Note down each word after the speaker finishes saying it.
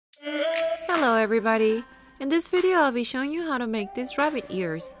Hello everybody! In this video I'll be showing you how to make these rabbit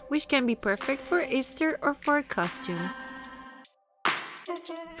ears, which can be perfect for Easter or for a costume.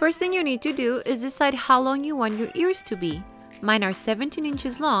 First thing you need to do is decide how long you want your ears to be. Mine are 17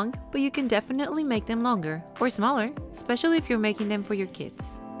 inches long, but you can definitely make them longer or smaller, especially if you're making them for your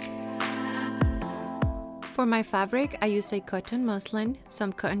kids. For my fabric, I used a cotton muslin,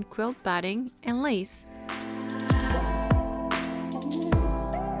 some cotton quilt batting, and lace.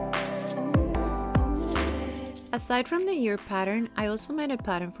 Aside from the ear pattern, I also made a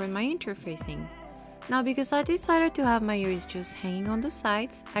pattern for my interfacing. Now because I decided to have my ears just hanging on the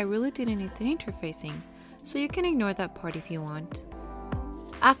sides, I really didn't need the interfacing, so you can ignore that part if you want.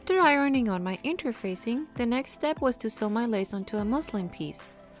 After ironing on my interfacing, the next step was to sew my lace onto a muslin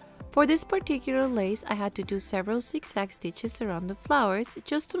piece. For this particular lace, I had to do several zigzag stitches around the flowers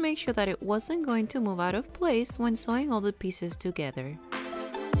just to make sure that it wasn't going to move out of place when sewing all the pieces together.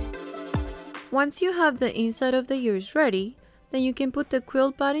 Once you have the inside of the ears ready, then you can put the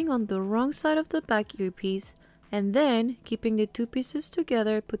quilt batting on the wrong side of the back earpiece, and then, keeping the two pieces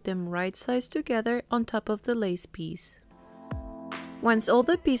together, put them right sides together on top of the lace piece. Once all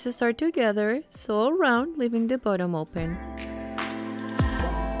the pieces are together, sew around, leaving the bottom open.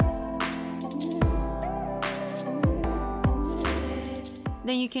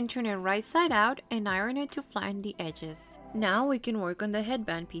 Then you can turn it right side out and iron it to flatten the edges. Now we can work on the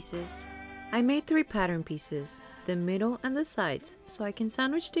headband pieces. I made 3 pattern pieces, the middle and the sides, so I can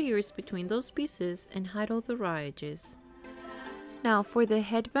sandwich the ears between those pieces and hide all the raw edges. Now for the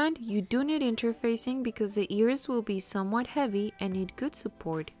headband, you do need interfacing because the ears will be somewhat heavy and need good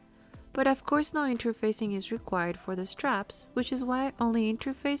support. But of course no interfacing is required for the straps, which is why I only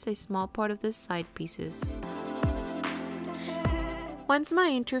interface a small part of the side pieces. Once my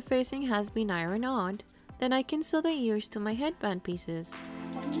interfacing has been ironed on, then I can sew the ears to my headband pieces.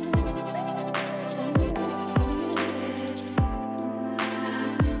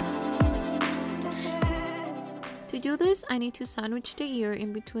 To do this, I need to sandwich the ear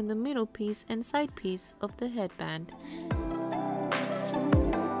in between the middle piece and side piece of the headband.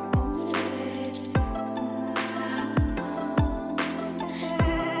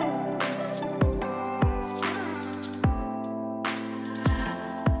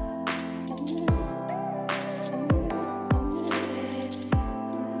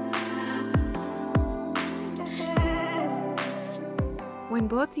 When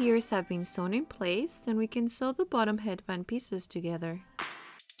both ears have been sewn in place, then we can sew the bottom headband pieces together.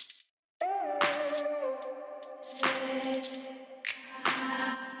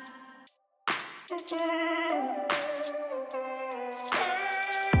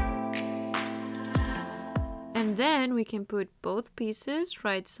 And then we can put both pieces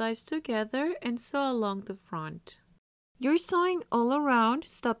right sides together and sew along the front. You're sewing all around,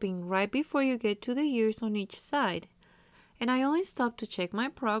 stopping right before you get to the ears on each side. And I only stopped to check my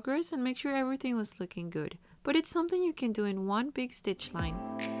progress and make sure everything was looking good, but it's something you can do in one big stitch line.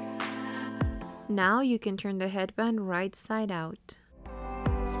 Now you can turn the headband right side out.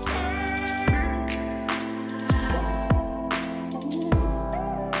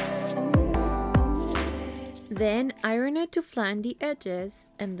 Then iron it to flatten the edges,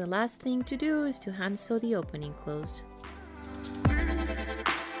 and the last thing to do is to hand sew the opening closed.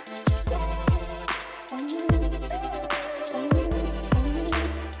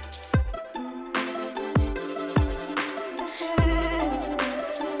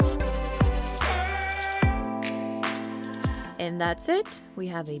 And that's it! We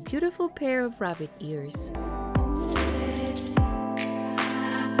have a beautiful pair of rabbit ears.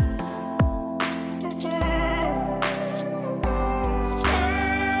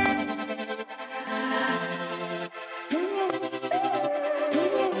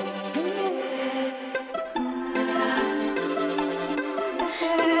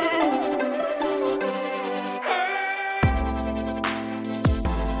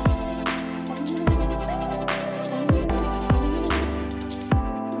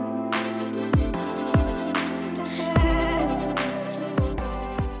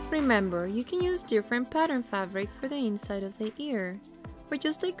 Remember, you can use different pattern fabric for the inside of the ear, or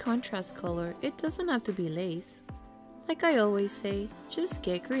just a contrast color. It doesn't have to be lace. Like I always say, just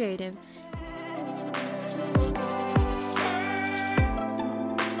get creative.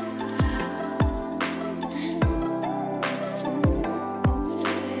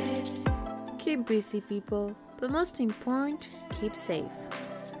 Keep busy, people, but most important, keep safe.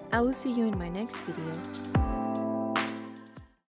 I will see you in my next video.